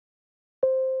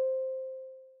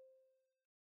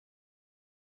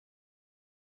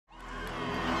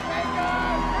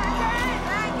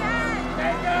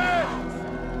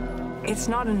It's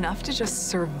not enough to just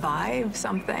survive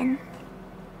something.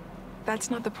 That's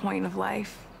not the point of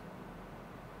life.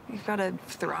 You've got to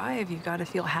thrive, you've got to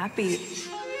feel happy.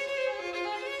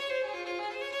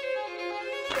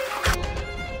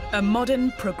 A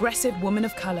modern, progressive woman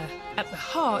of colour at the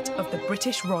heart of the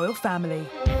British royal family.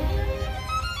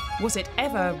 Was it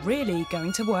ever really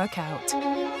going to work out?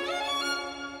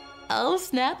 Oh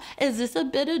snap, is this a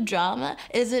bit of drama?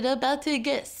 Is it about to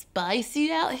get spicy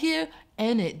out here?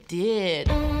 And it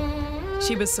did.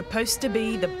 She was supposed to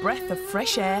be the breath of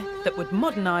fresh air that would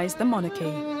modernise the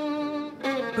monarchy.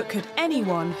 But could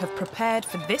anyone have prepared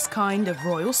for this kind of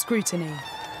royal scrutiny?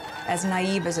 As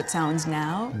naive as it sounds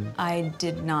now, I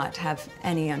did not have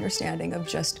any understanding of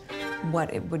just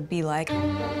what it would be like.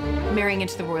 Marrying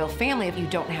into the royal family, you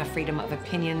don't have freedom of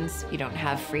opinions, you don't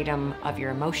have freedom of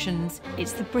your emotions.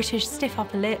 It's the British stiff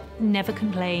upper lip, never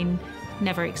complain,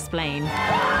 never explain.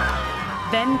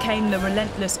 Then came the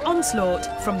relentless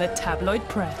onslaught from the tabloid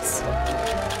press.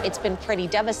 It's been pretty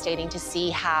devastating to see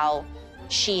how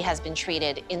she has been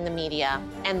treated in the media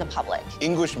and the public.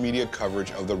 English media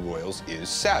coverage of the royals is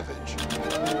savage.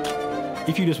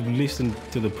 If you just listen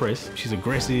to the press, she's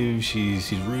aggressive,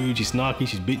 she's rude, she's snarky,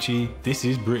 she's bitchy. This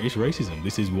is British racism.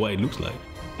 This is what it looks like.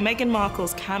 Meghan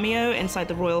Markle's cameo inside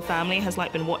the royal family has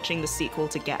like been watching the sequel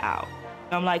to Get Out.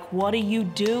 I'm like, what are you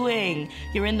doing?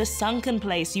 You're in the sunken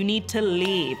place, you need to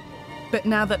leave. But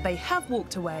now that they have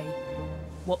walked away,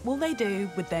 what will they do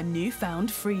with their newfound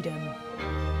freedom?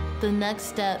 The next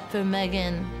step for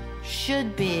Meghan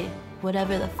should be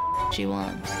whatever the f she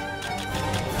wants.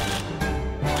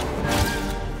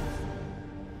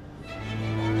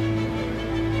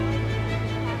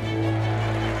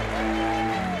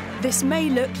 This may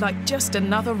look like just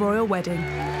another royal wedding.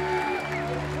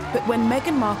 But when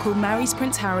Meghan Markle marries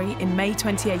Prince Harry in May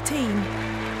 2018,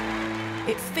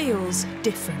 it feels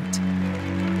different.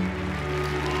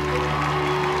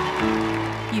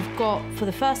 You've got, for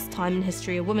the first time in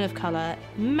history, a woman of colour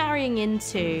marrying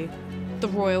into the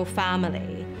royal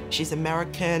family. She's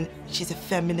American, she's a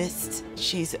feminist,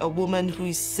 she's a woman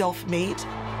who's self-made.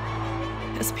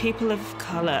 As people of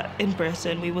colour in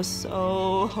Britain, we were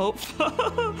so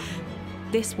hopeful.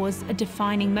 This was a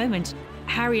defining moment.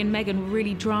 Harry and Meghan were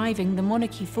really driving the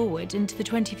monarchy forward into the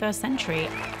 21st century.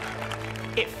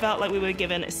 It felt like we were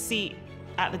given a seat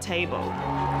at the table.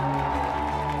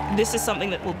 This is something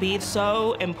that will be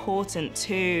so important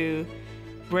to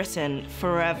Britain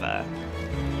forever.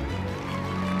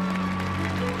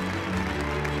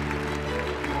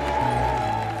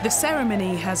 The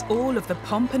ceremony has all of the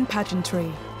pomp and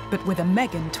pageantry, but with a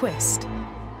Meghan twist.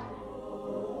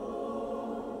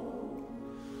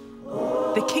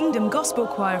 The Kingdom Gospel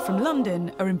Choir from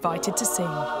London are invited to sing.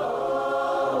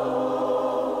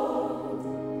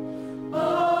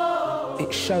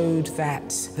 It showed that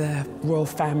the royal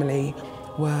family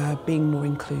were being more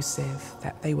inclusive,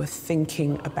 that they were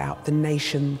thinking about the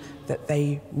nation that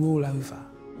they rule over.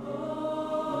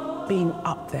 Being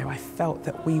up there, I felt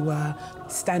that we were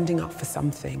standing up for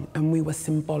something and we were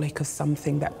symbolic of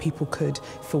something that people could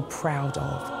feel proud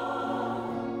of.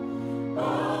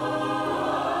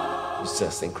 It was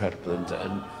just incredible,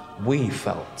 and we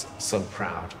felt so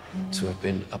proud to have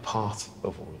been a part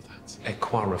of all of that. A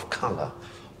choir of colour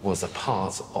was a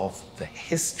part of the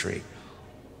history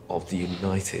of the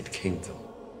United Kingdom.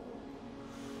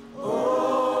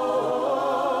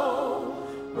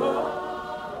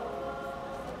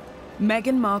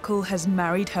 Meghan Markle has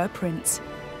married her prince.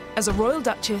 As a royal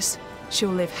duchess, she'll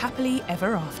live happily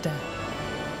ever after.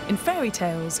 In fairy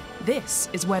tales, this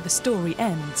is where the story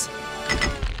ends.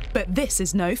 But this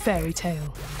is no fairy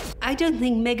tale. I don't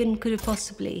think Meghan could have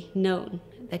possibly known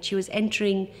that she was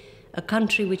entering a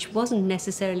country which wasn't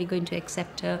necessarily going to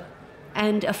accept her,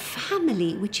 and a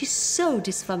family which is so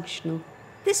dysfunctional.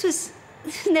 This was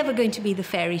never going to be the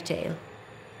fairy tale.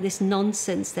 This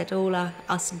nonsense that all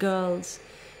us girls,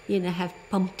 have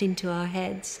pumped into our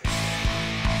heads.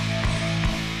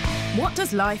 What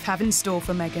does life have in store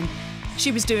for Meghan?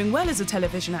 She was doing well as a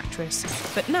television actress,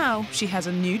 but now she has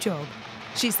a new job.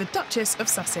 She's the Duchess of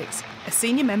Sussex, a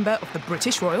senior member of the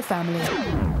British royal family.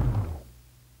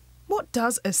 What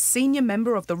does a senior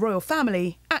member of the royal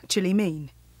family actually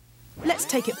mean? Let's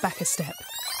take it back a step.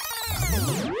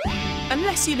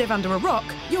 Unless you live under a rock,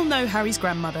 you'll know Harry's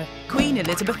grandmother, Queen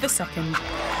Elizabeth II.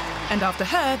 And after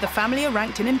her, the family are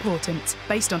ranked in importance,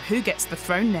 based on who gets the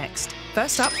throne next.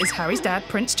 First up is Harry's dad,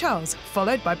 Prince Charles,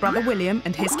 followed by brother William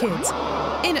and his kids.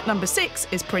 In at number 6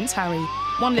 is Prince Harry.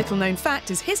 One little known fact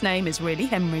is his name is really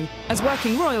Henry. As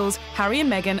working royals, Harry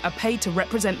and Meghan are paid to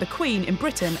represent the Queen in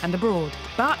Britain and abroad.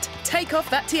 But take off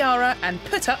that tiara and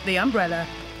put up the umbrella.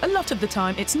 A lot of the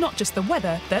time, it's not just the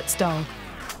weather that's dull.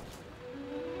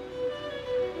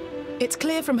 It's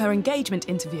clear from her engagement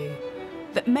interview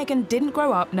that Meghan didn't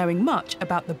grow up knowing much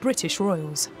about the British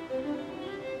royals.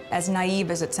 As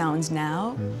naive as it sounds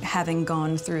now, having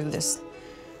gone through this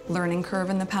learning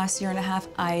curve in the past year and a half,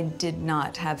 I did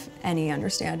not have any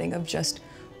understanding of just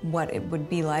what it would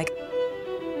be like.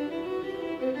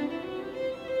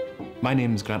 My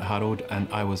name's Grant Harold, and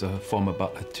I was a former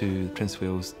butler to Prince of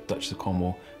Wales, Duchess of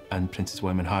Cornwall, and Princess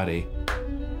William and Harry.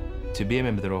 To be a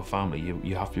member of the royal family,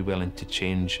 you have to be willing to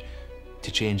change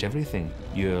everything.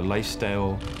 Your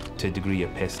lifestyle, to a degree, your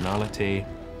personality,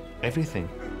 everything.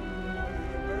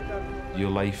 Your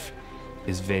life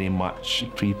is very much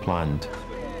pre-planned.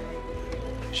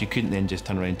 She couldn't then just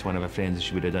turn around to one of her friends as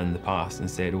she would have done in the past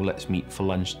and said, oh, let's meet for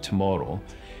lunch tomorrow.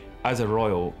 As a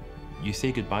royal, you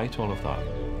say goodbye to all of that.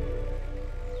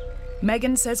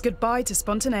 Meghan says goodbye to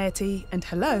spontaneity and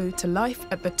hello to life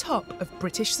at the top of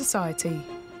British society,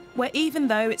 where even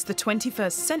though it's the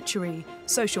 21st century,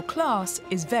 social class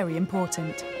is very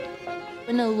important.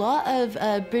 When a lot of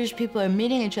British people are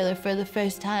meeting each other for the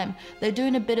first time, they're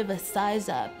doing a bit of a size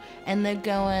up, and they're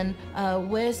going,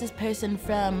 where's this person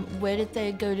from? Where did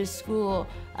they go to school?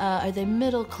 Are they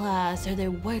middle class? Are they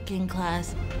working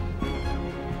class?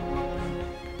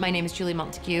 My name is Julie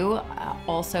Montague,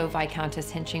 also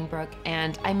Viscountess Hinchingbrook,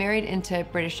 and I married into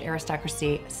British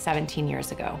aristocracy 17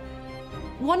 years ago.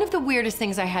 One of the weirdest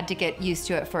things I had to get used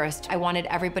to at first, I wanted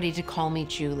everybody to call me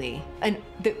Julie. And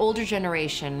the older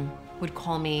generation would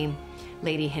call me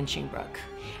Lady Hinchingbrook.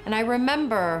 And I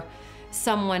remember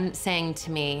someone saying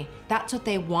to me, that's what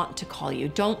they want to call you,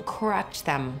 don't correct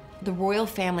them. The royal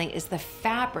family is the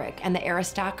fabric, and the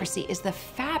aristocracy is the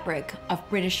fabric of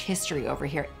British history over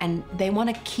here, and they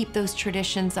want to keep those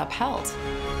traditions upheld.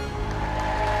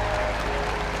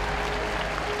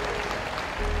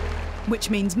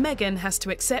 Which means Meghan has to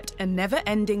accept a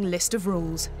never-ending list of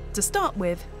rules. To start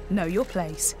with, know your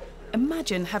place.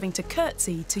 Imagine having to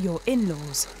curtsy to your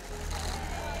in-laws.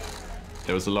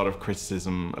 There was a lot of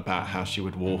criticism about how she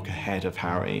would walk ahead of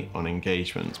Harry on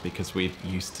engagements, because we're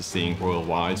used to seeing royal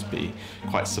wives be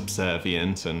quite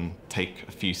subservient and take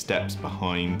a few steps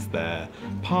behind their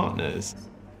partners.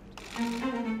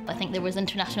 I think there was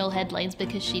international headlines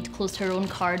because she'd closed her own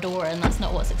car door, and that's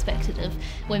not what's expected of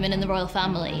women in the royal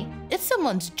family. It's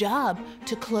someone's job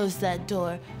to close that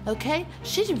door, okay?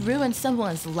 She ruined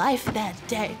someone's life that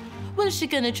day. What is she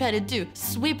gonna try to do?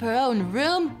 Sweep her own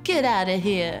room? Get out of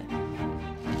here.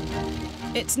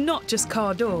 It's not just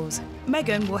car doors.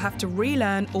 Meghan will have to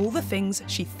relearn all the things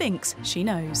she thinks she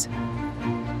knows.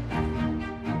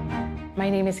 My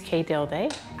name is Kay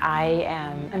Dilday. I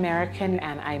am American,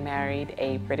 and I married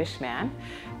a British man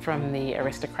from the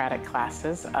aristocratic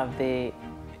classes of the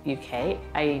UK.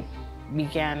 I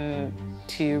began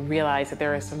to realize that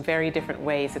there are some very different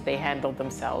ways that they handled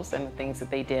themselves and the things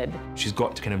that they did. She's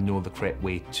got to kind of know the correct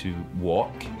way to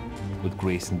walk with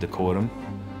grace and decorum.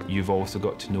 You've also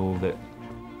got to know that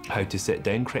how to sit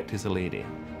down correct as a lady.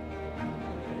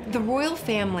 The royal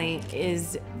family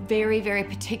is very, very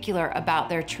particular about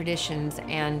their traditions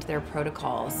and their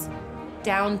protocols,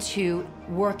 down to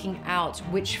working out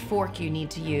which fork you need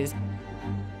to use.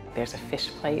 There's a fish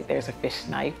plate, there's a fish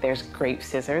knife, there's grape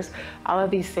scissors. All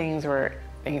of these things were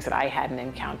things that I hadn't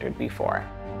encountered before.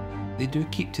 They do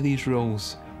keep to these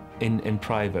rules in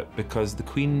private, because the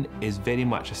Queen is very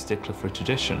much a stickler for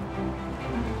tradition.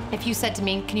 If you said to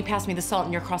me, can you pass me the salt,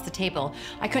 and you're across the table,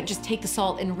 I couldn't just take the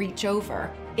salt and reach over.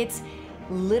 It's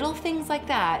little things like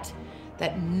that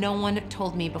that no one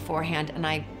told me beforehand, and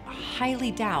I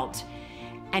highly doubt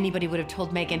anybody would have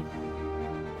told Meghan.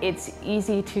 It's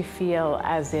easy to feel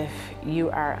as if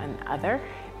you are an other,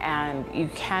 and you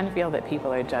can feel that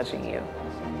people are judging you.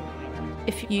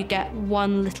 If you get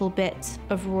one little bit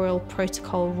of royal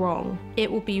protocol wrong,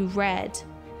 it will be read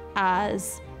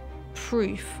as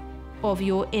proof of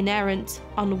your inherent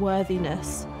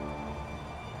unworthiness.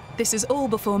 This is all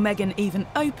before Meghan even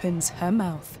opens her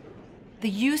mouth. The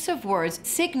use of words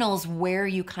signals where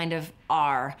you kind of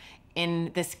are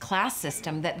in this class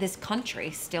system that this country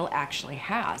still actually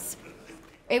has.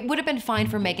 It would have been fine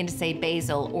for Meghan to say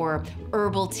basil or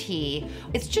herbal tea.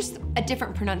 It's just a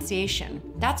different pronunciation.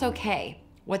 That's okay.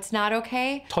 What's not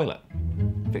okay? Toilet.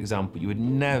 For example, you would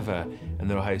never in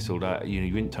the royal household,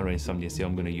 you wouldn't turn around to somebody and say,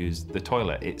 I'm going to use the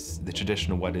toilet. It's the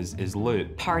traditional word is loo.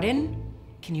 Pardon?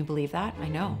 Can you believe that? I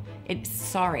know. It's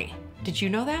sorry. Did you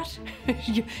know that?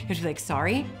 You have to be like,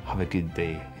 sorry? Have a good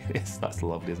day. Yes, that's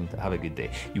lovely, isn't it? Have a good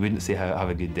day. You wouldn't say have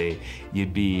a good day.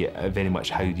 You'd be very much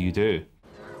how do you do.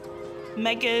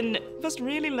 Meghan must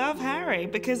really love Harry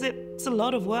because it's a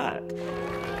lot of work.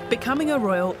 Becoming a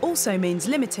royal also means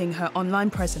limiting her online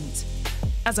presence.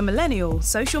 As a millennial,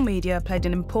 social media played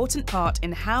an important part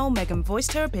in how Meghan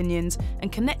voiced her opinions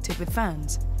and connected with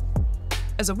fans.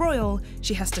 As a royal,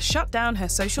 she has to shut down her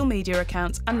social media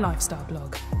accounts and lifestyle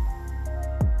blog.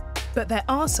 But there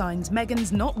are signs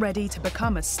Meghan's not ready to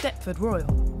become a Stepford royal.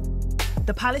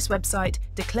 The palace website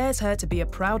declares her to be a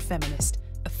proud feminist,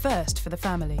 a first for the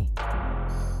family.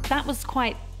 That was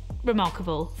quite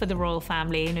remarkable for the royal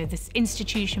family, you know, this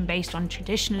institution based on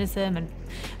traditionalism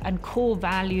and core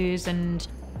values, and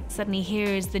suddenly here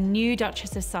is the new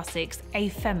Duchess of Sussex, a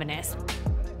feminist.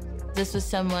 This was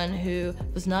someone who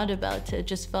was not about to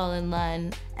just fall in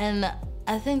line, and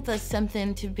I think that's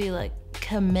something to be like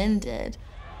commended.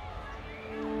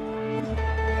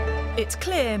 It's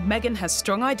clear Meghan has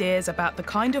strong ideas about the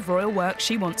kind of royal work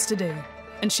she wants to do,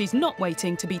 and she's not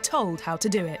waiting to be told how to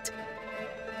do it.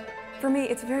 For me,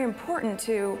 it's very important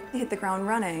to hit the ground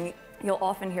running. You'll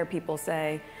often hear people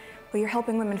say, well, you're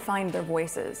helping women find their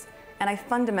voices. And I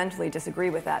fundamentally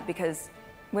disagree with that, because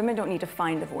women don't need to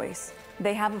find a voice.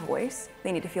 They have a voice,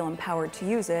 they need to feel empowered to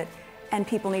use it, and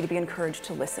people need to be encouraged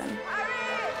to listen.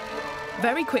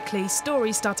 Very quickly,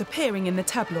 stories start appearing in the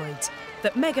tabloids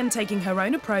that Meghan taking her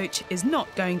own approach is not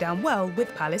going down well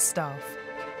with palace staff.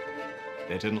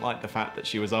 They didn't like the fact that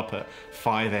she was up at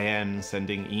 5 a.m.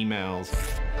 sending emails,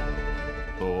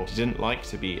 or she didn't like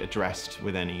to be addressed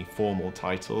with any formal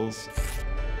titles.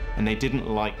 And they didn't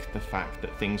like the fact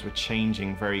that things were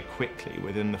changing very quickly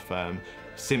within the firm,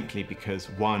 simply because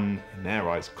one, in their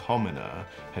eyes, commoner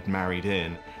had married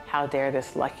in. How dare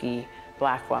this lucky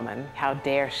Black woman, how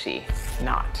dare she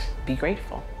not be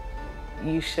grateful?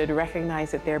 You should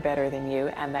recognize that they're better than you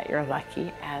and that you're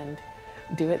lucky, and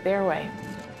do it their way.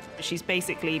 She's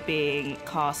basically being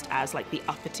cast as like the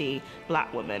uppity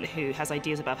Black woman who has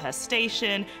ideas above her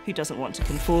station, who doesn't want to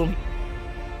conform.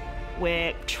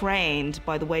 We're trained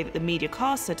by the way that the media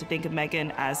casts her to think of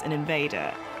Meghan as an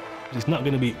invader. It's not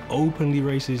going to be openly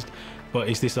racist, but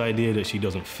it's this idea that she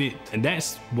doesn't fit. And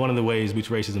that's one of the ways which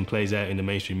racism plays out in the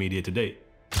mainstream media today.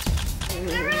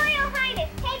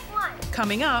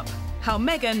 Coming up, how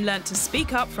Meghan learnt to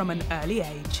speak up from an early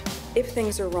age. If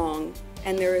things are wrong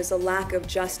and there is a lack of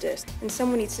justice, then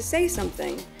someone needs to say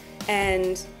something.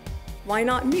 And why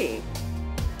not me?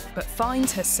 But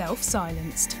finds herself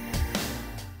silenced.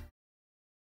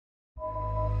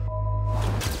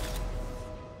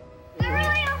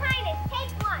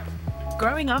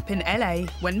 Growing up in LA,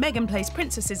 when Meghan plays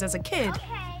princesses as a kid,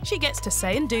 she gets to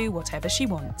say and do whatever she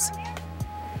wants.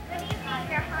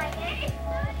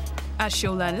 As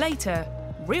she'll learn later,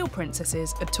 real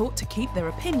princesses are taught to keep their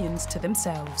opinions to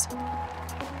themselves.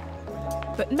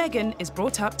 But Meghan is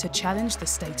brought up to challenge the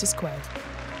status quo.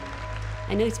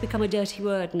 I know it's become a dirty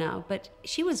word now, but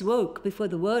she was woke before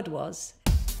the word was.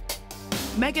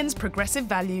 Meghan's progressive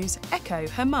values echo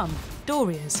her mum,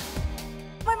 Doria's.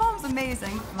 My mom's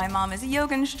amazing. My mom is a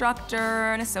yoga instructor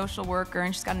and a social worker,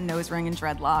 and she's got a nose ring and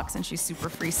dreadlocks, and she's super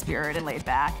free-spirited and laid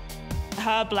back.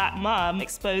 Her Black mum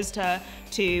exposed her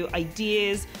to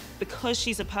ideas because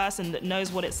she's a person that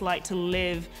knows what it's like to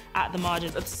live at the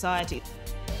margins of society.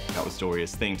 That was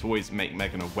Doria's thing, to always make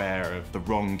Meghan aware of the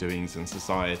wrongdoings in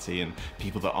society and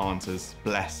people that aren't as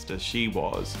blessed as she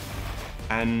was.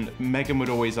 And Meghan would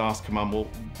always ask her mum, well,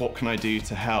 what can I do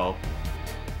to help?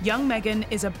 Young Meghan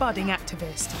is a budding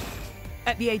activist.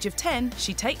 At the age of 10,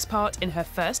 she takes part in her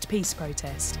first peace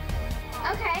protest.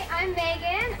 Okay, I'm Meghan.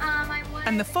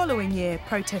 And the following year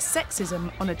protests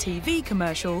sexism on a TV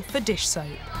commercial for dish soap.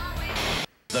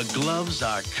 The gloves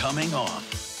are coming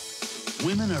off.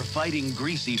 Women are fighting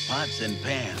greasy pots and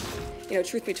pans. You know,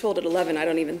 truth be told, at 11, I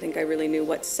don't even think I really knew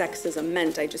what sexism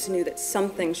meant. I just knew that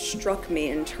something struck me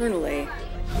internally.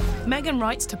 Meghan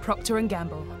writes to Procter &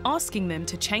 Gamble, asking them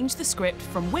to change the script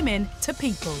from women to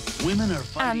people. Women are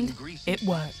fighting and greasy it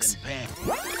works.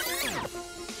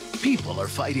 People are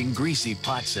fighting greasy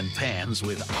pots and pans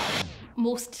with...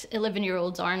 Most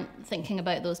 11-year-olds aren't thinking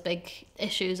about those big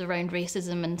issues around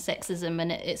racism and sexism,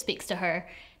 and it speaks to her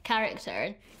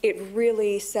character. It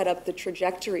really set up the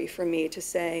trajectory for me to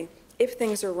say, if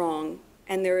things are wrong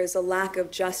and there is a lack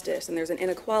of justice and there's an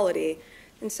inequality,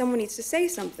 then someone needs to say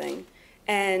something.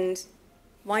 And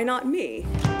why not me?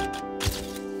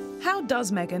 How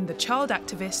does Meghan, the child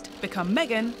activist, become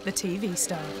Meghan, the TV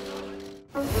star?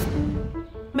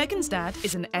 Meghan's dad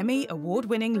is an Emmy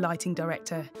award-winning lighting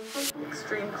director.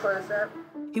 Extreme close-up.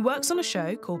 He works on a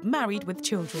show called Married with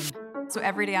Children. So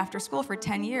every day after school for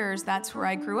 10 years, that's where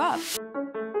I grew up.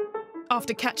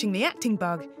 After catching the acting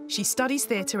bug, she studies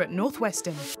theatre at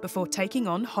Northwestern before taking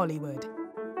on Hollywood.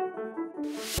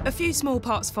 A few small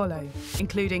parts follow,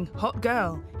 including Hot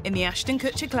Girl in the Ashton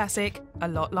Kutcher classic A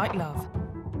Lot Like Love.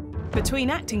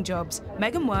 Between acting jobs,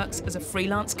 Meghan works as a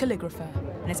freelance calligrapher.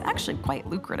 And it's actually quite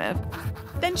lucrative.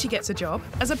 Then she gets a job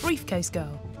as a briefcase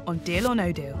girl on Deal or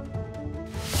No Deal.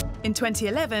 In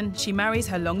 2011, she marries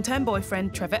her long-term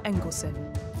boyfriend, Trevor Engelson.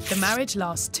 The marriage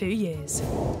lasts 2 years.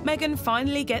 Meghan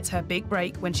finally gets her big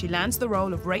break when she lands the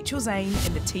role of Rachel Zane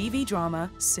in the TV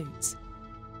drama Suits.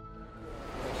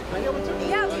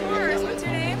 Yeah, of course. What's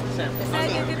your name?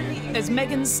 Sam. As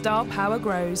Meghan's star power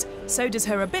grows, so does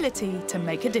her ability to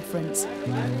make a difference.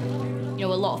 You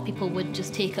know, a lot of people would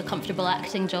just take a comfortable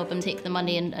acting job and take the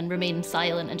money and remain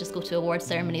silent and just go to award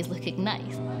ceremonies looking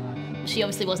nice. She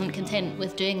obviously wasn't content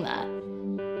with doing that.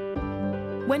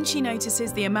 When she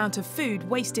notices the amount of food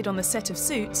wasted on the set of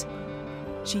Suits,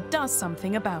 she does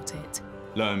something about it.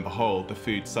 Lo and behold, the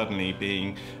food suddenly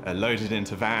being loaded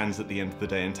into vans at the end of the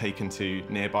day and taken to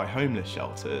nearby homeless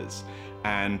shelters.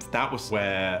 And that was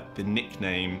where the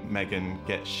nickname Meghan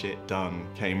Gets Shit Done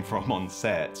came from on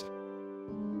set.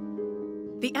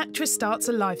 The actress starts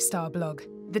a lifestyle blog,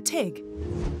 The Tig,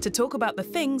 to talk about the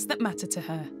things that matter to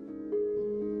her.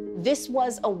 This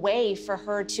was a way for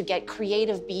her to get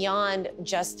creative beyond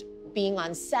just being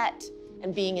on set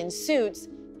and being in Suits.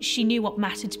 She knew what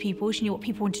mattered to people, she knew what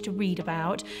people wanted to read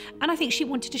about, and I think she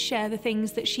wanted to share the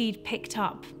things that she'd picked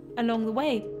up along the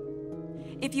way.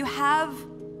 If you have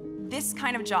this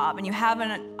kind of job and you have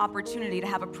an opportunity to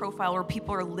have a profile where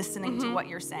people are listening to what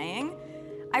you're saying,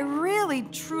 I really,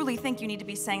 truly think you need to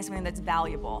be saying something that's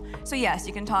valuable. So yes,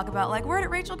 you can talk about like, where did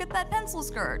Rachel get that pencil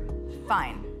skirt?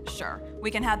 Fine, sure,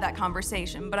 we can have that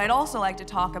conversation, but I'd also like to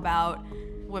talk about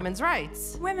women's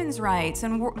rights. Women's rights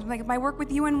and like my work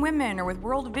with UN Women or with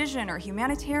World Vision or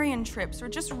humanitarian trips or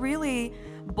just really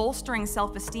bolstering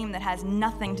self-esteem that has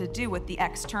nothing to do with the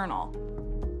external.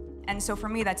 And so for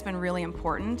me, that's been really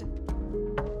important.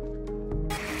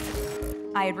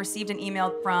 I had received an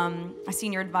email from a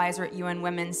senior advisor at UN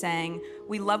Women saying,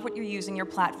 we love what you're using your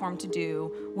platform to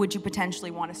do. Would you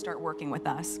potentially want to start working with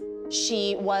us?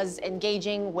 She was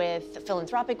engaging with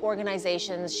philanthropic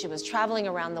organizations. She was traveling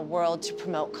around the world to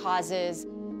promote causes.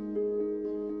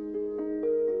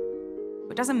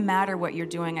 It doesn't matter what you're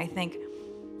doing. I think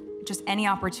just any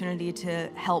opportunity to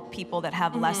help people that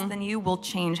have less than you will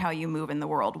change how you move in the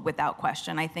world without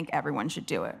question. I think everyone should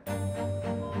do it.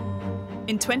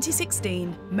 In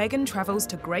 2016, Meghan travels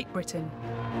to Great Britain,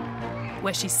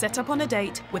 where she's set up on a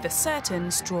date with a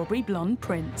certain strawberry blonde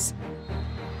prince.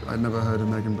 I'd never heard of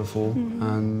Meghan before,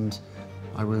 and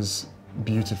I was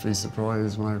beautifully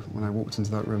surprised when I walked into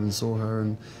that room and saw her,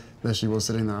 and there she was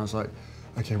sitting there. I was like,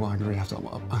 okay, well, I'm gonna really have to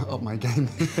up my game.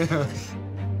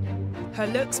 Her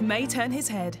looks may turn his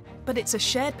head, but it's a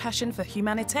shared passion for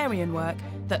humanitarian work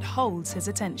that holds his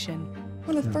attention.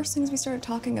 One of the first things we started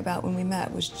talking about when we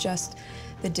met was just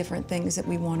the different things that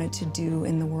we wanted to do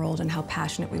in the world and how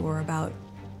passionate we were about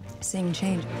seeing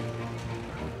change.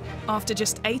 After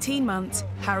just 18 months,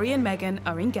 Harry and Meghan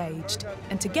are engaged,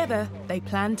 and together they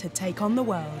plan to take on the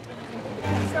world.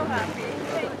 I'm so happy.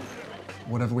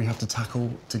 Whatever we have to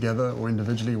tackle together or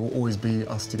individually will always be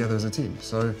us together as a team.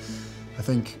 So I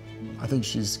think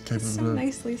she's capable of... So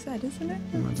nicely said, isn't it?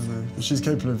 I don't know. She's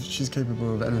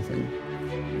capable of anything.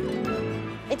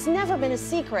 It's never been a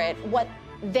secret what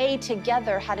they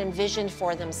together had envisioned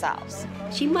for themselves.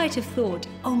 She might have thought,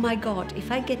 oh my God,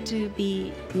 if I get to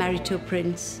be married to a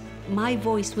prince, my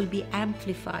voice will be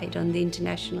amplified on the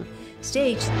international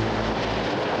stage.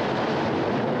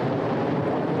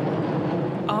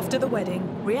 After the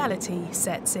wedding, reality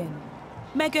sets in.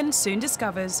 Meghan soon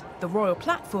discovers the royal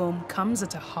platform comes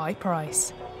at a high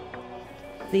price.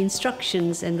 The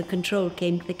instructions and the control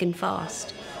came thick and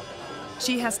fast.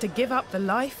 She has to give up the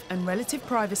life and relative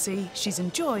privacy she's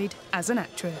enjoyed as an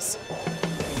actress.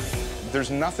 There's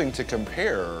nothing to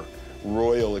compare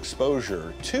royal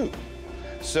exposure to.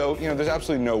 So, you know, there's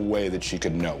absolutely no way that she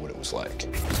could know what it was like.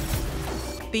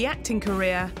 The acting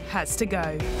career has to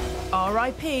go.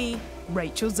 R.I.P.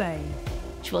 Rachel Zane.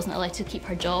 She wasn't allowed to keep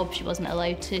her job, she wasn't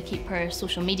allowed to keep her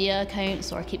social media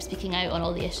accounts or keep speaking out on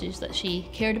all the issues that she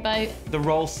cared about. The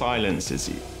royal silences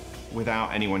you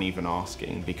without anyone even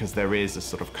asking, because there is a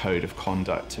sort of code of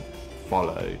conduct to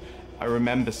follow. I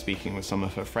remember speaking with some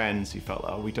of her friends who felt,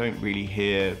 oh, we don't really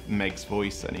hear Meg's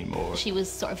voice anymore. She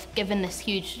was sort of given this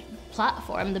huge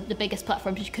platform, the biggest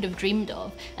platform she could have dreamed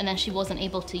of, and then she wasn't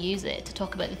able to use it to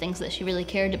talk about the things that she really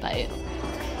cared about.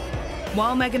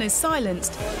 While Meghan is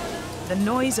silenced, the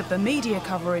noise of the media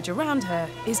coverage around her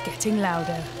is getting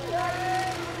louder.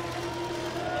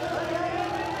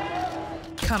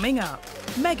 Coming up,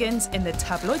 Meghan's in the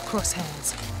tabloid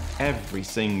crosshairs. Every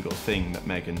single thing that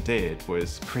Meghan did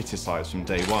was criticised from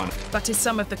day one. But is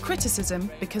some of the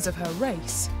criticism because of her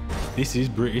race? This is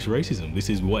British racism. This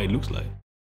is what it looks like.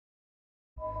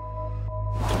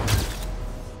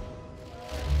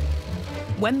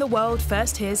 When the world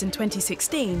first hears in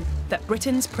 2016 that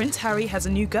Britain's Prince Harry has a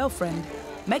new girlfriend,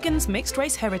 Meghan's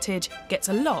mixed-race heritage gets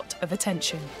a lot of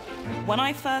attention. When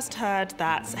I first heard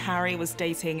that Harry was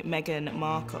dating Meghan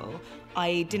Markle,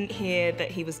 I didn't hear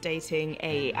that he was dating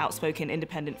a outspoken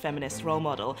independent feminist role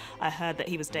model. I heard that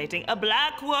he was dating a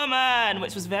black woman,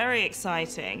 which was very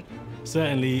exciting.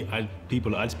 Certainly,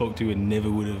 people I'd spoke to and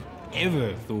never would have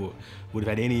ever thought would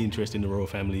have had any interest in the royal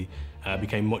family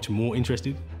became much more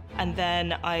interested. And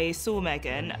then I saw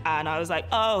Meghan and I was like,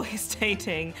 oh, he's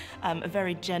dating a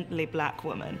very gently black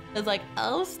woman. It's like,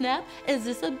 oh snap, is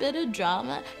this a bit of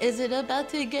drama? Is it about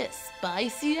to get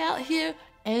spicy out here?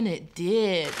 And it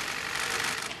did.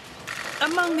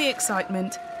 Among the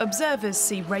excitement, observers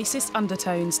see racist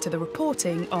undertones to the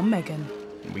reporting on Meghan.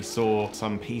 We saw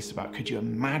some piece about, could you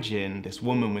imagine this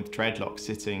woman with dreadlocks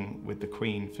sitting with the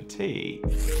Queen for tea?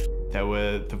 There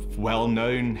were the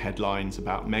well-known headlines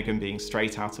about Meghan being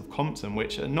straight out of Compton,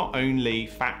 which are not only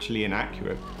factually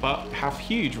inaccurate, but have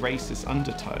huge racist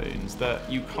undertones that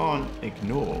you can't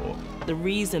ignore. The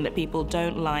reason that people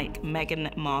don't like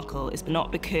Meghan Markle is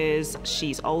not because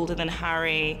she's older than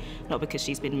Harry, not because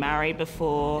she's been married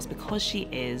before, it's because she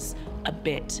is a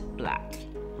bit black.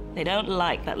 They don't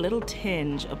like that little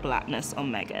tinge of blackness on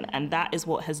Meghan, and that is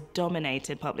what has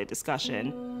dominated public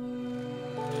discussion.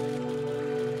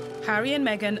 Harry and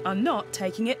Meghan are not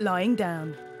taking it lying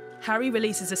down. Harry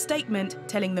releases a statement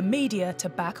telling the media to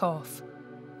back off.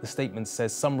 The statement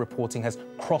says some reporting has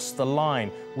crossed the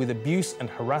line with abuse and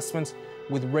harassment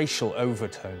with racial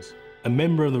overtones. A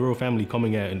member of the royal family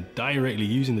coming out and directly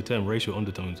using the term racial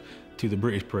undertones to the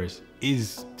British press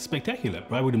is spectacular.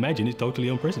 I would imagine it's totally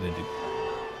unprecedented.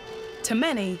 To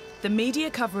many, the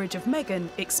media coverage of Meghan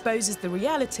exposes the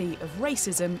reality of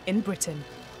racism in Britain.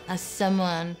 As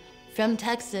someone from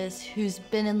Texas who's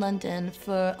been in London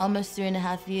for almost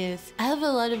 3.5 years, I have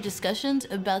a lot of discussions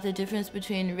about the difference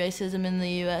between racism in the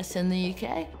US and the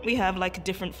UK. We have like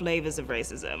different flavors of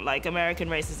racism. Like American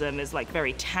racism is like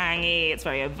very tangy, it's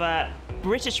very overt.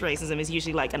 British racism is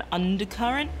usually like an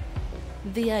undercurrent.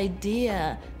 The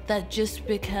idea that just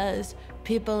because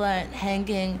people aren't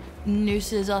hanging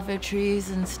nooses off of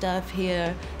trees and stuff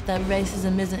here, that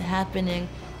racism isn't happening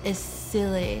is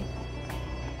silly.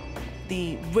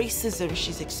 The racism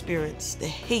she's experienced, the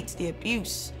hate, the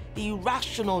abuse, the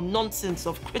irrational nonsense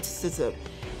of criticism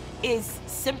is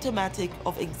symptomatic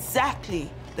of exactly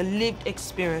the lived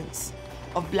experience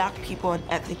of black people and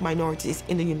ethnic minorities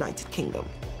in the United Kingdom.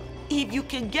 If you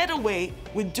can get away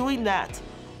with doing that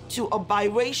to a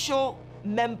biracial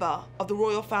member of the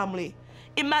royal family,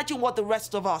 imagine what the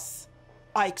rest of us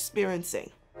are experiencing.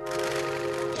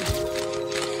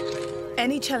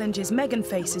 Any challenges Meghan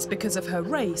faces because of her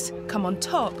race come on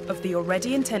top of the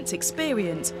already intense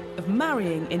experience of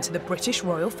marrying into the British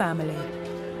royal family.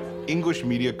 English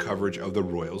media coverage of the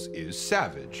royals is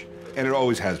savage, and it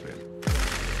always has been.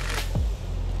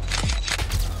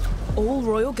 All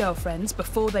royal girlfriends,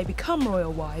 before they become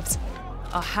royal wives,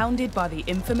 are hounded by the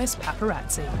infamous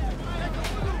paparazzi.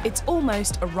 It's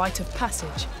almost a rite of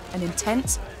passage, an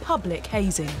intense public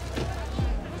hazing.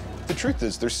 The truth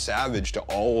is, they're savage to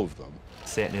all of them.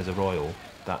 Certainly as a royal,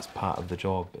 that's part of the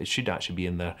job. It should actually be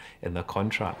in their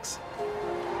contracts.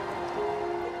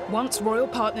 Once royal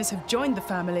partners have joined the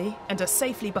family and are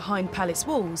safely behind palace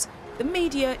walls, the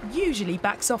media usually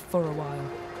backs off for a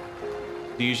while.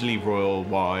 Usually royal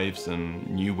wives and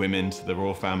new women to the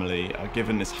royal family are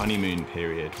given this honeymoon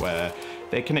period where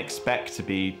they can expect to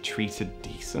be treated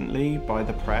decently by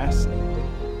the press.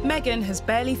 Meghan has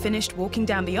barely finished walking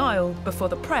down the aisle before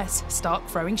the press start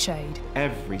throwing shade.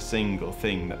 Every single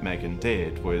thing that Meghan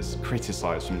did was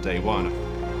criticised from day one.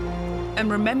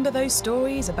 And remember those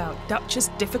stories about Duchess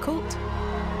Difficult?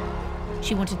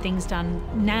 She wanted things done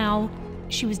now.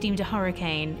 She was deemed a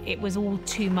hurricane. It was all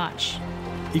too much.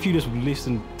 If you just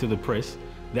listen to the press,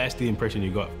 that's the impression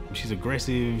you got. She's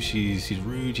aggressive, she's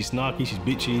rude, she's snarky, she's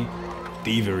bitchy,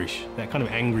 diva-ish. That kind of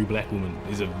angry black woman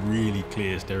is a really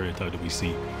clear stereotype that we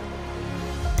see.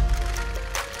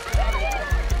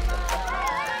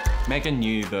 Meghan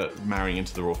knew that marrying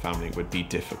into the royal family would be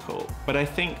difficult, but I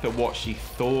think that what she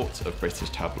thought of British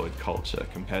tabloid culture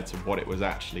compared to what it was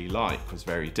actually like was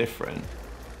very different.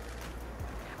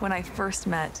 When I first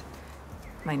met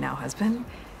my now husband,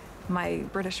 my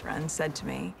British friend said to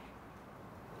me,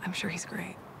 "I'm sure he's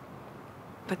great,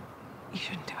 but you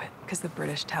shouldn't do it because the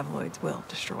British tabloids will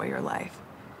destroy your life."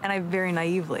 And I very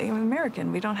naively, I'm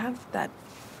American, we don't have that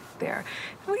there.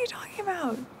 What are you talking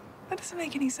about? That doesn't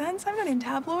make any sense. I'm not in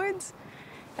tabloids.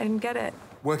 I didn't get it.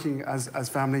 Working as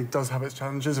family does have its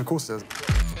challenges, of course it does.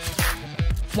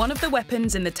 One of the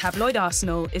weapons in the tabloid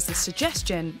arsenal is the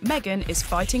suggestion Meghan is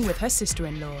fighting with her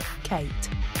sister-in-law, Kate.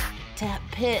 To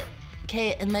pit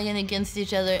Kate and Meghan against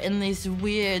each other in these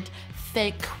weird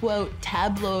fake quote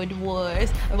tabloid wars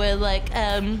where like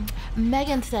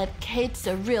Meghan said Kate's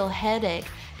a real headache.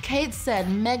 Kate said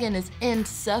Meghan is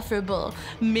insufferable.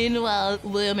 Meanwhile,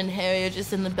 William and Harry are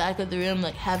just in the back of the room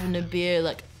like having a beer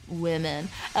like women.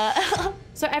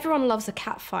 So everyone loves a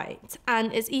catfight,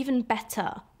 and it's even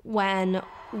better when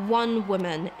one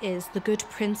woman is the good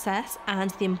princess and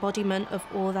the embodiment of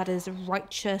all that is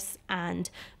righteous and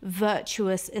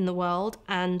virtuous in the world,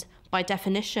 and by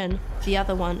definition, the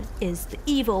other one is the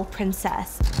evil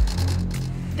princess.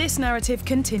 This narrative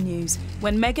continues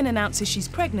when Meghan announces she's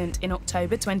pregnant in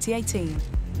October 2018.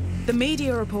 The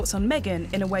media reports on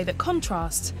Meghan in a way that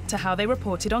contrasts to how they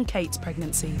reported on Kate's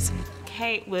pregnancies.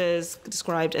 Kate was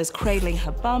described as cradling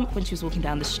her bump when she was walking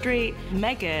down the street.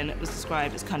 Meghan was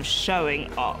described as kind of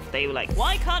showing off. They were like,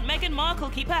 why can't Meghan Markle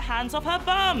keep her hands off her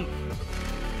bum?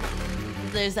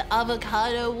 There's the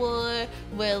avocado war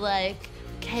where like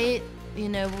Kate, you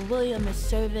know, William is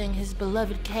serving his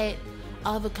beloved Kate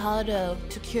avocado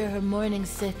to cure her morning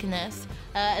sickness.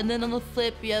 And then on the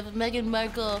flip, you have Meghan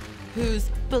Markle, whose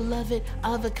beloved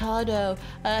avocado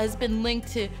has been linked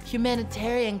to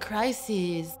humanitarian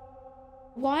crises.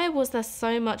 Why was there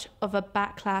so much of a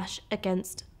backlash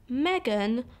against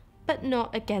Meghan, but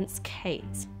not against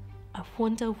Kate? I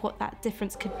wonder what that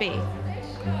difference could be.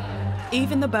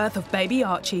 Even the birth of baby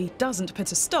Archie doesn't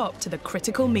put a stop to the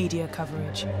critical media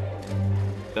coverage.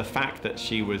 The fact that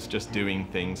she was just doing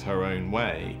things her own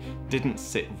way didn't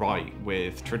sit right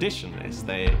with traditionalists.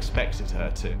 They expected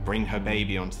her to bring her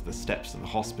baby onto the steps of the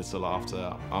hospital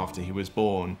after he was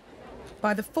born.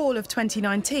 By the fall of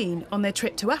 2019, on their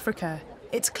trip to Africa,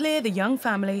 it's clear the young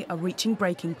family are reaching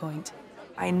breaking point.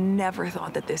 I never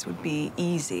thought that this would be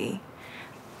easy,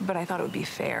 but I thought it would be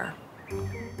fair.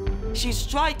 She's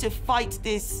tried to fight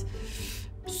this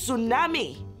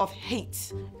tsunami of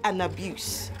hate and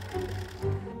abuse.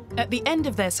 At the end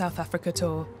of their South Africa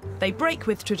tour, they break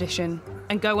with tradition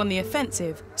and go on the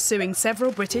offensive, suing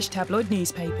several British tabloid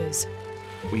newspapers.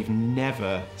 We've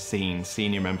never seen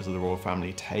senior members of the royal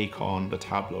family take on the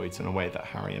tabloids in a way that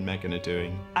Harry and Meghan are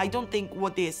doing. I don't think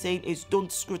what they're saying is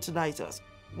don't scrutinize us.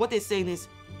 What they're saying is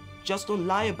just don't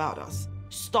lie about us.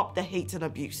 Stop the hate and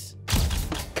abuse.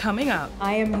 Coming up,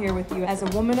 I am here with you as a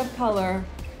woman of color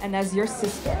and as your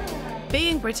sister.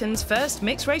 Being Britain's first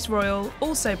mixed-race royal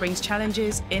also brings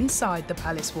challenges inside the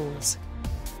palace walls.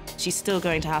 She's still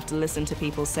going to have to listen to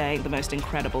people saying the most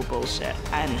incredible bullshit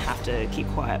and have to keep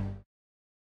quiet.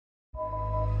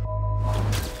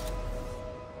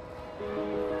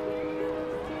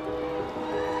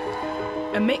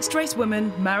 A mixed-race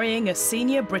woman marrying a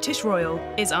senior British royal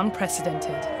is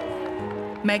unprecedented.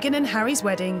 Meghan and Harry's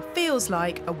wedding feels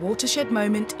like a watershed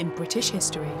moment in British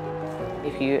history.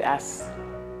 If you ask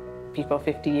people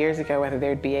 50 years ago whether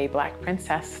there'd be a black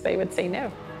princess, they would say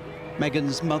no.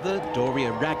 Meghan's mother,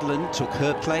 Doria Ragland, took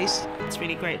her place. It's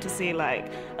really great to see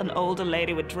like an older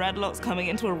lady with dreadlocks coming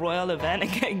into a royal event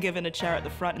and getting given a chair at the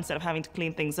front instead of having to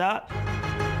clean things up.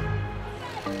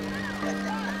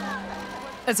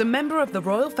 As a member of the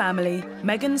royal family,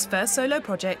 Meghan's first solo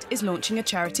project is launching a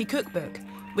charity cookbook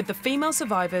with the female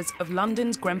survivors of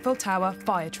London's Grenfell Tower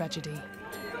fire tragedy.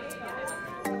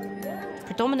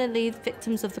 Predominantly, the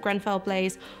victims of the Grenfell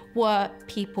blaze were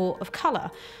people of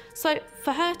colour. So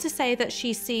for her to say that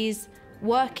she sees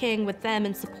working with them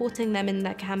and supporting them in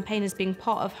their campaign as being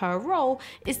part of her role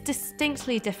is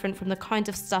distinctly different from the kind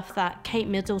of stuff that Kate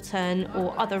Middleton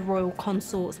or other royal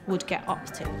consorts would get up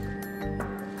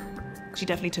to. She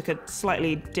definitely took a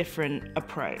slightly different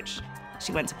approach.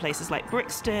 She went to places like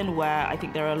Brixton, where I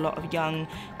think there are a lot of young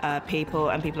people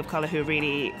and people of colour who are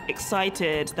really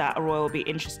excited that a royal will be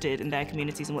interested in their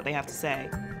communities and what they have to say.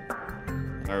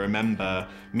 I remember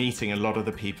meeting a lot of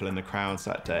the people in the crowds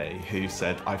that day who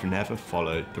said, I've never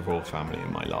followed the royal family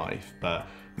in my life, but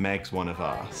Meg's one of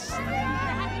us.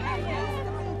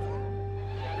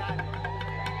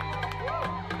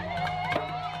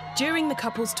 During the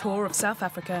couple's tour of South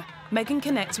Africa, Meghan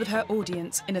connects with her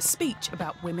audience in a speech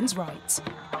about women's rights.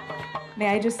 May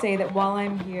I just say that while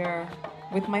I'm here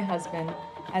with my husband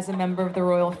as a member of the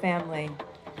royal family,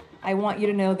 I want you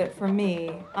to know that for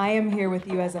me, I am here with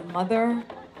you as a mother,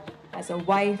 as a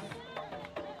wife,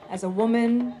 as a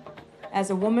woman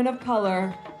of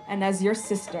color, and as your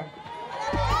sister.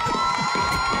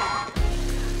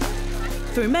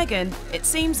 Through Meghan, it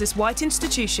seems this white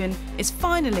institution is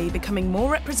finally becoming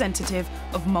more representative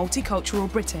of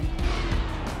multicultural Britain.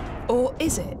 Or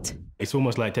is it? It's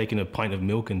almost like taking a pint of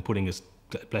milk and putting a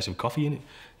splash of coffee in it.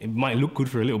 It might look good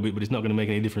for a little bit, but it's not going to make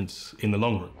any difference in the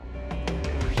long run.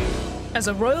 As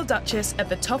a royal duchess at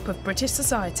the top of British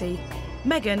society,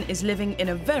 Meghan is living in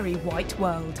a very white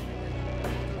world.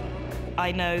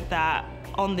 I know that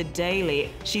on the daily,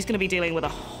 she's going to be dealing with a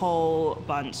whole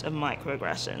bunch of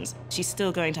microaggressions. She's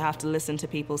still going to have to listen to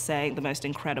people saying the most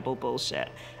incredible bullshit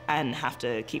and have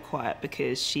to keep quiet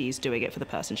because she's doing it for the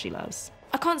person she loves.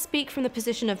 I can't speak from the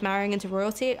position of marrying into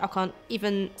royalty. I can't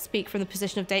even speak from the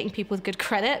position of dating people with good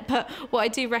credit. But what I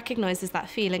do recognise is that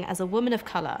feeling as a woman of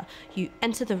colour. You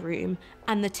enter the room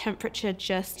and the temperature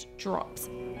just drops.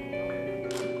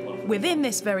 Within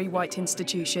this very white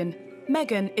institution,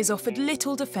 Meghan is offered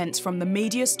little defence from the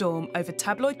media storm over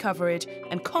tabloid coverage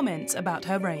and comments about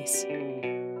her race.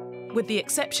 With the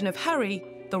exception of Harry,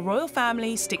 the royal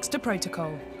family sticks to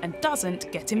protocol and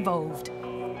doesn't get involved.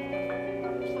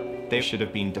 They should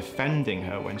have been defending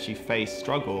her when she faced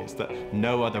struggles that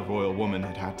no other royal woman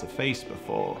had had to face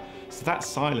before. So that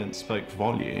silence spoke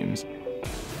volumes.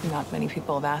 Not many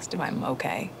people have asked if I'm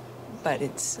okay, but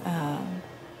it's a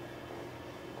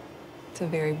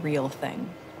very real thing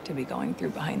to be going through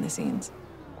behind the scenes.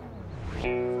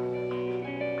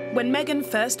 When Meghan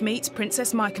first meets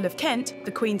Princess Markle of Kent,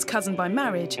 the Queen's cousin by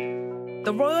marriage,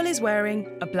 the royal is wearing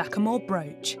a blackamoor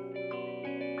brooch.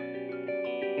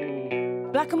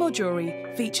 Blackamoor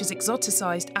jewellery features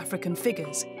exoticised African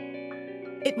figures.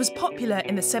 It was popular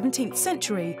in the 17th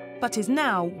century, but is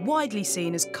now widely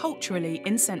seen as culturally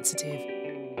insensitive,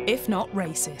 if not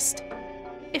racist.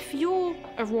 If you're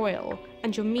a royal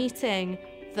and you're meeting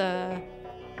the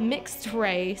mixed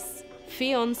race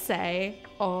fiancé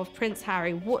of Prince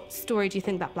Harry, what story do you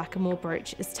think that blackamoor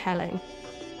brooch is telling?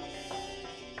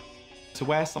 To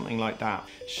wear something like that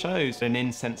shows an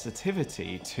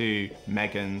insensitivity to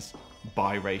Meghan's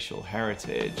biracial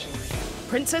heritage.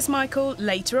 Princess Markle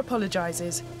later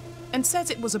apologises and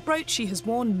says it was a brooch she has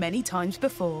worn many times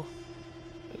before.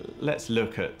 Let's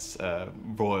look at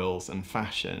royals and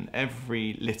fashion.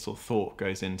 Every little thought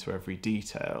goes into every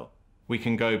detail. We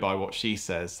can go by what she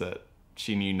says, that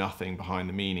she knew nothing behind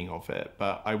the meaning of it,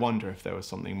 but I wonder if there was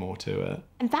something more to it.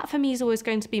 And that for me is always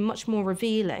going to be much more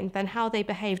revealing than how they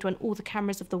behaved when all the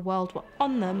cameras of the world were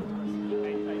on them.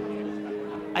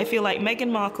 I feel like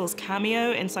Meghan Markle's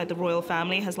cameo inside the royal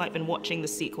family has been watching the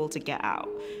sequel to Get Out.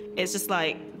 It's just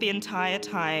the entire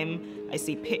time I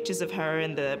see pictures of her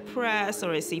in the press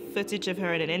or I see footage of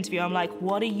her in an interview, I'm like,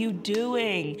 what are you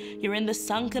doing? You're in the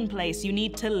sunken place, you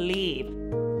need to leave.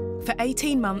 For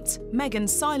 18 months, Meghan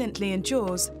silently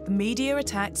endures the media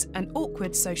attacks and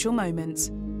awkward social moments.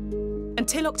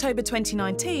 Until October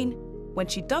 2019, when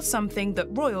she does something that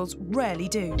royals rarely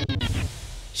do.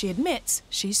 She admits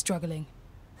she's struggling.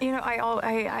 You know,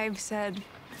 I've said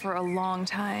for a long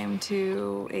time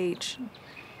to H,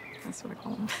 that's what I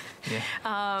call him.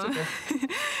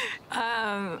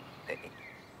 Yeah.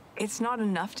 It's not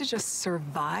enough to just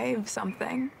survive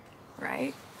something,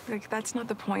 right? That's not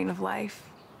the point of life.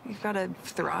 You've got to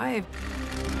thrive.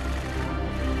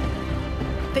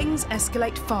 Things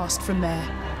escalate fast from there.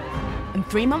 And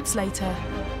 3 months later...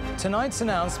 Tonight's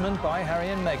announcement by Harry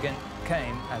and Meghan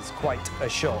came as quite a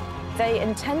shock. They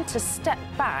intend to step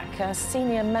back as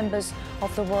senior members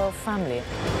of the royal family.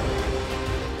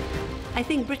 I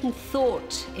think Britain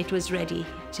thought it was ready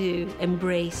to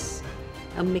embrace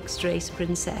a mixed-race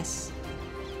princess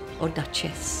or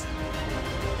duchess,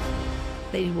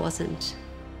 but it wasn't.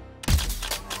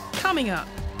 Coming up,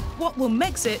 what will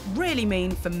Megxit really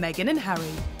mean for Meghan and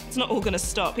Harry? It's not all going to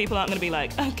stop. People aren't going to be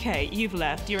like, okay, you've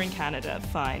left, you're in Canada,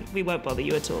 fine, we won't bother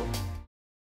you at all.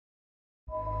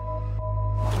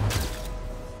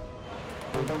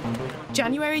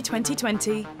 January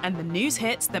 2020, and the news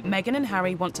hits that Meghan and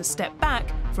Harry want to step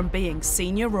back from being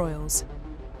senior royals.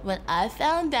 When I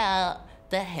found out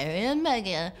that Harry and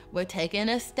Meghan were taking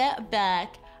a step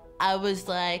back, I was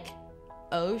like,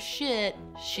 oh shit,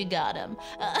 she got him.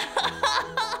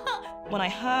 When I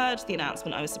heard the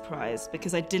announcement, I was surprised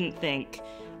because I didn't think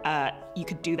you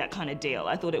could do that kind of deal.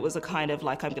 I thought it was a kind of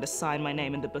I'm going to sign my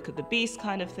name in the Book of the Beast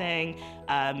kind of thing,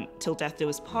 till death do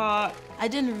us part. I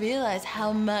didn't realize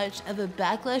how much of a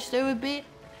backlash there would be.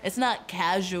 It's not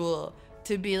casual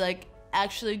to be like,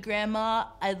 actually, Grandma,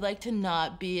 I'd like to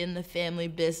not be in the family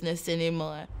business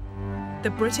anymore.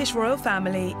 The British royal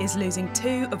family is losing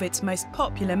 2 of its most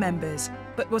popular members,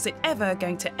 but was it ever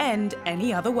going to end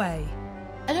any other way?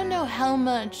 I don't know how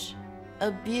much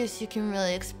abuse you can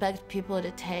really expect people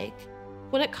to take.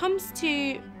 When it comes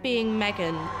to being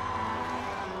Meghan,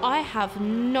 I have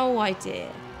no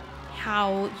idea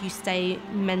how you stay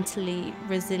mentally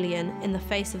resilient in the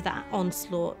face of that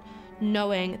onslaught,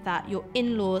 knowing that your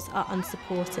in-laws are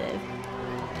unsupportive.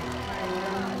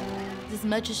 As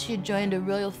much as she joined a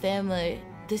royal family,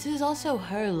 this is also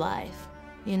her life,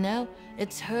 you know?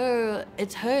 It's her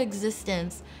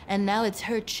existence, and now it's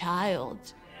her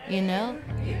child, you know?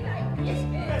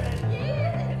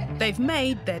 They've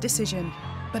made their decision,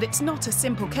 but it's not a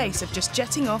simple case of just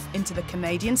jetting off into the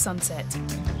Canadian sunset.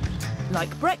 Like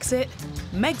Brexit,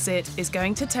 Megxit is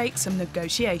going to take some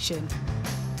negotiation.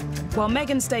 While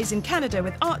Meghan stays in Canada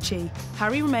with Archie,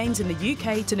 Harry remains in the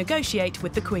UK to negotiate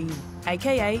with the Queen,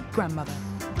 aka grandmother.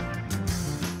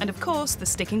 And of course, the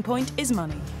sticking point is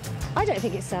money. I don't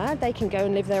think it's sad. They can go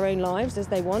and live their own lives as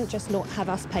they want, just not have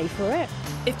us pay for it.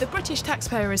 If the British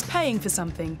taxpayer is paying for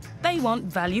something, they want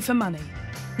value for money.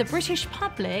 The British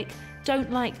public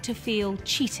don't like to feel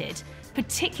cheated,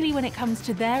 particularly when it comes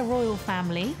to their royal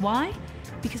family. Why?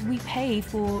 Because we pay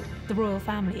for the royal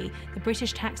family. The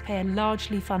British taxpayer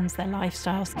largely funds their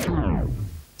lifestyles.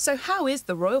 So how is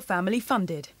the royal family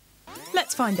funded?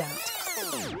 Let's find out.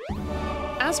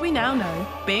 As we now know,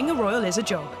 being a royal is a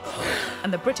job,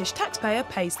 and the British taxpayer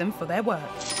pays them for their work.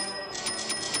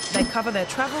 They cover their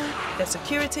travel, their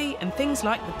security, and things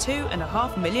like the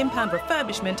 £2.5 million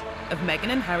refurbishment of Meghan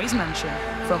and Harry's mansion,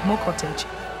 Frogmore Cottage.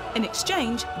 In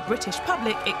exchange, the British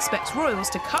public expects royals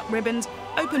to cut ribbons,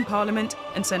 open Parliament,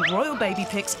 and send royal baby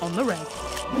pics on the reg.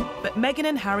 But Meghan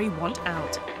and Harry want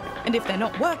out, and if they're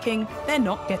not working, they're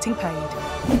not getting paid.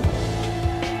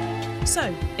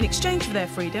 So, in exchange for their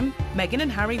freedom, Meghan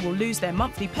and Harry will lose their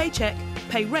monthly paycheck,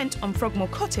 pay rent on Frogmore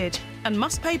Cottage, and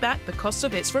must pay back the cost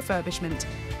of its refurbishment.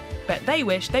 Bet they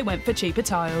wish they went for cheaper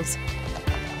tiles.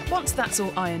 Once that's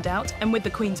all ironed out, and with the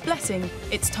Queen's blessing,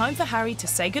 it's time for Harry to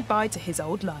say goodbye to his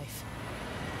old life.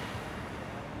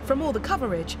 From all the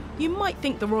coverage, you might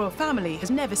think the royal family has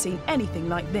never seen anything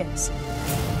like this.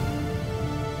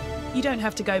 You don't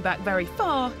have to go back very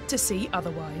far to see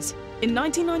otherwise. In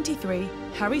 1993,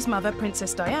 Harry's mother,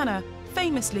 Princess Diana,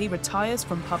 famously retires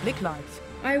from public life.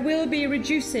 I will be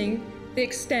reducing the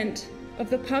extent of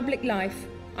the public life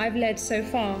I've led so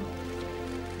far.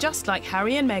 Just like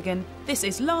Harry and Meghan, this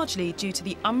is largely due to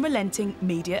the unrelenting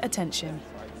media attention.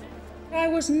 I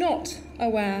was not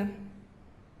aware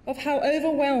of how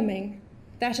overwhelming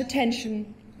that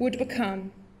attention would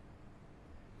become,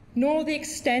 nor the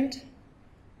extent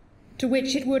to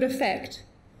which it would affect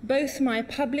both my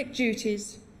public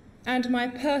duties and my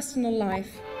personal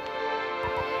life.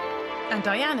 And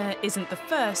Diana isn't the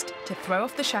first to throw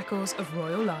off the shackles of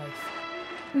royal life.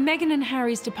 Meghan and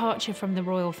Harry's departure from the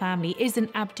royal family is an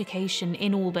abdication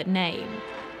in all but name.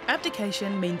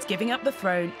 Abdication means giving up the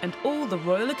throne and all the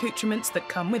royal accoutrements that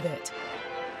come with it.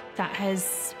 That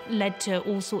has led to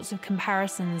all sorts of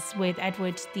comparisons with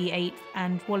Edward VIII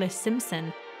and Wallis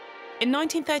Simpson. In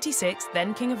 1936,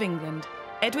 then King of England,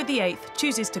 Edward VIII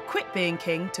chooses to quit being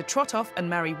king to trot off and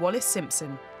marry Wallis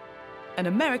Simpson, an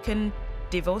American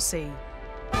divorcee.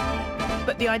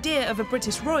 But the idea of a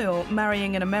British royal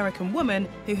marrying an American woman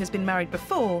who has been married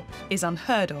before is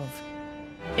unheard of.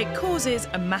 It causes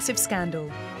a massive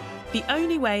scandal. The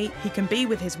only way he can be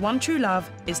with his one true love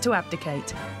is to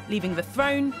abdicate, leaving the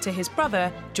throne to his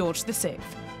brother, George VI.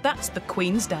 That's the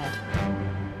Queen's dad.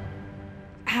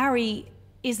 Harry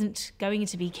isn't going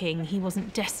to be king. He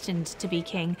wasn't destined to be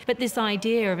king. But this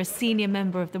idea of a senior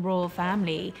member of the royal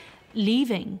family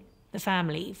leaving the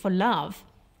family for love,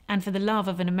 and for the love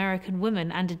of an American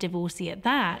woman and a divorcee at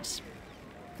that,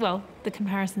 well, the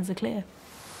comparisons are clear.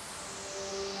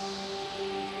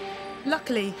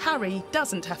 Luckily, Harry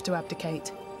doesn't have to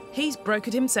abdicate. He's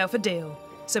brokered himself a deal,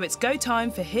 so it's go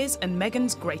time for his and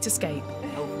Meghan's great escape.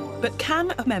 But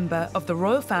can a member of the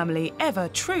royal family ever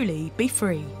truly be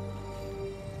free?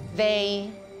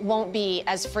 They won't be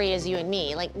as free as you and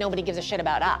me. Like, nobody gives a shit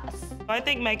about us. I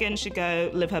think Meghan should go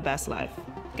live her best life.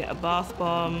 Get a bath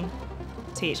bomb,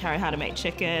 teach Harry how to make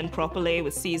chicken properly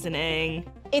with seasoning.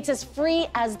 It's as free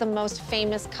as the most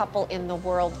famous couple in the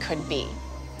world could be.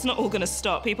 It's not all gonna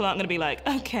stop. People aren't gonna be like,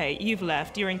 okay, you've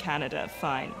left, you're in Canada,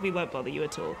 fine. We won't bother you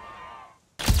at all.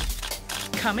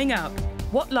 Coming up,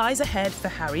 what lies ahead for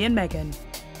Harry and Meghan?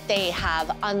 They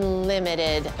have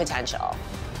unlimited potential.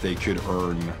 They could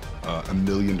earn $1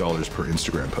 million per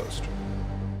Instagram post.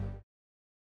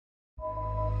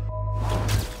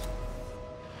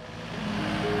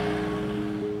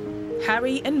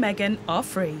 Harry and Meghan are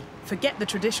free. Forget the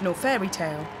traditional fairy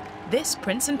tale. This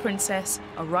prince and princess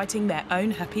are writing their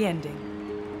own happy ending.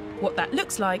 What that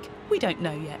looks like, we don't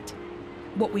know yet.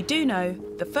 What we do know,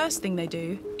 the first thing they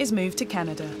do is move to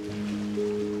Canada.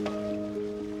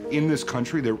 In this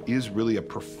country, there is really a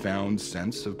profound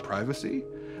sense of privacy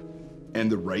and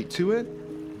the right to it.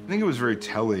 I think it was very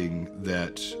telling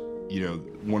that, you know,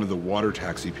 one of the water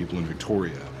taxi people in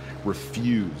Victoria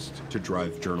refused to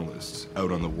drive journalists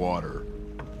out on the water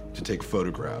to take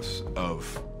photographs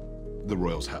of the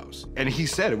royal's house. And he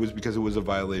said it was because it was a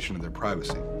violation of their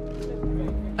privacy.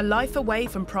 A life away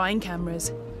from prying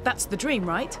cameras. That's the dream,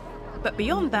 right? But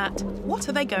beyond that, what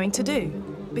are they going to do?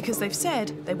 Because they've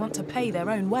said they want to pay their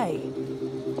own way.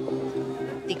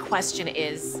 The question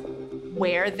is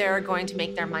where they're going to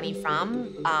make their money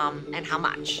from and how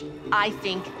much. I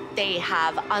think they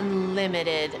have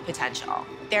unlimited potential.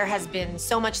 There has been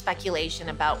so much speculation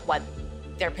about what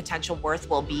their potential worth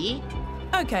will be.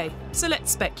 Okay, so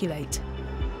let's speculate.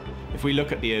 If we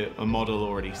look at a model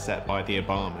already set by the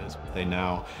Obamas, they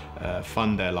now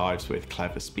fund their lives with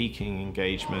clever speaking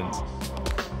engagements.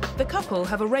 The couple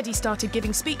have already started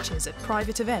giving speeches at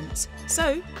private events,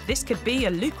 so this could be a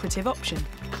lucrative option.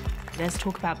 There's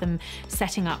talk about them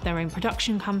setting up their own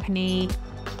production company.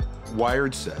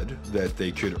 Wired said that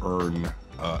they could earn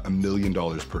 $1 million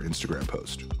per Instagram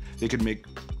post. They could make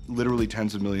literally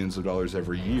tens of millions of dollars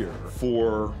every year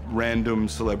for random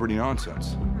celebrity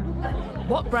nonsense.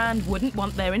 What brand wouldn't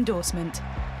want their endorsement?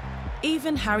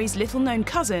 Even Harry's little-known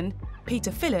cousin,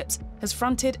 Peter Phillips, has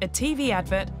fronted a TV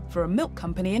advert for a milk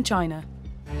company in China.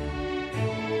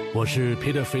 我是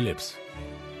Peter Phillips.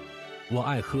 我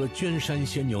爱喝娟山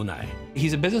鲜牛奶.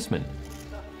 He's a businessman.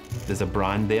 There's a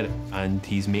brand there, and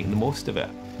he's making the most of it.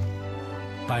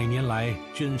 100年来，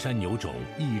娟山牛种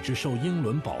一直受英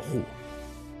伦保护。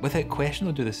 Without question,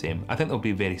 they'll do the same. I think they'll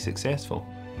be very successful.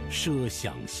 奢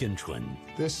享鲜醇.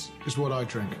 This is what I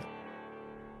drink.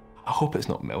 I hope it's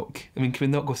not milk. I mean, can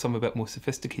we not go some a bit more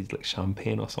sophisticated, like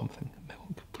champagne or something?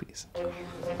 Milk, please.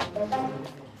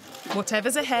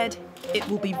 Whatever's ahead, it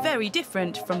will be very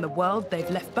different from the world they've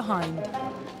left behind.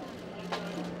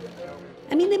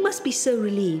 I mean, they must be so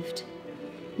relieved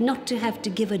not to have to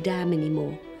give a damn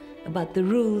anymore about the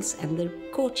rules and the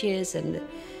courtiers and the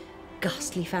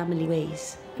ghastly family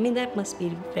ways. I mean, that must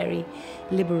be very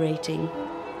liberating.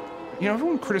 You know,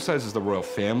 everyone criticizes the royal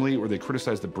family or they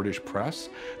criticize the British press,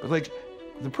 but like,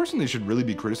 the person they should really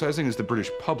be criticizing is the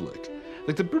British public.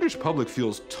 Like, the British public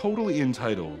feels totally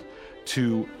entitled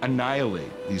to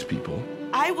annihilate these people.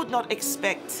 I would not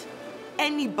expect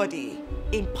anybody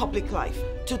in public life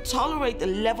to tolerate the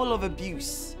level of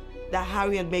abuse that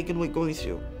Harry and Meghan were going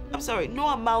through. I'm sorry, no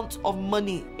amount of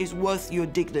money is worth your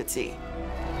dignity.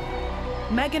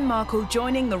 Meghan Markle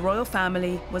joining the royal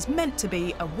family was meant to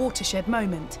be a watershed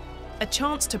moment, a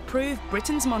chance to prove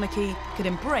Britain's monarchy could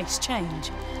embrace change.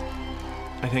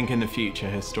 I think in the future,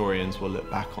 historians will look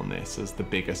back on this as the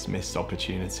biggest missed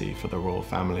opportunity for the royal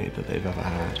family that they've ever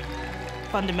had.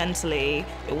 Fundamentally,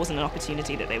 it wasn't an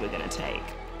opportunity that they were going to take.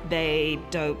 They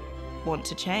don't want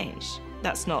to change.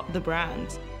 That's not the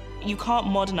brand. You can't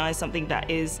modernize something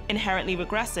that is inherently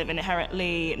regressive,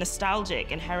 inherently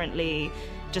nostalgic, inherently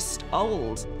just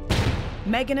old.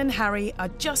 Meghan and Harry are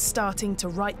just starting to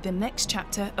write the next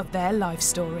chapter of their life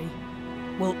story.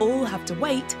 We'll all have to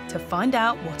wait to find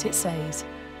out what it says.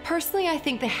 Personally, I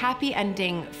think the happy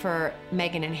ending for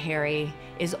Meghan and Harry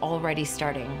is already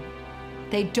starting.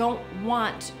 They don't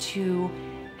want to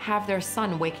have their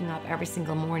son waking up every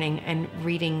single morning and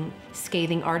reading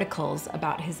scathing articles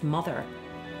about his mother.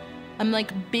 I'm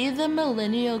like, be the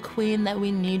millennial queen that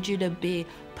we need you to be.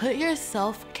 Put your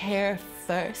self-care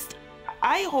first.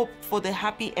 I hope for the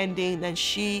happy ending that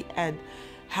she and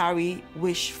Harry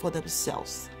wish for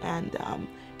themselves. And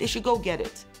they should go get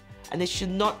it. And they should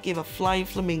not give a flying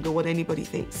flamingo what anybody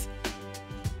thinks.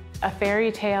 A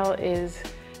fairy tale is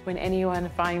when anyone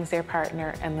finds their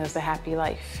partner and lives a happy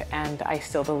life, and I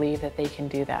still believe that they can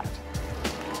do that.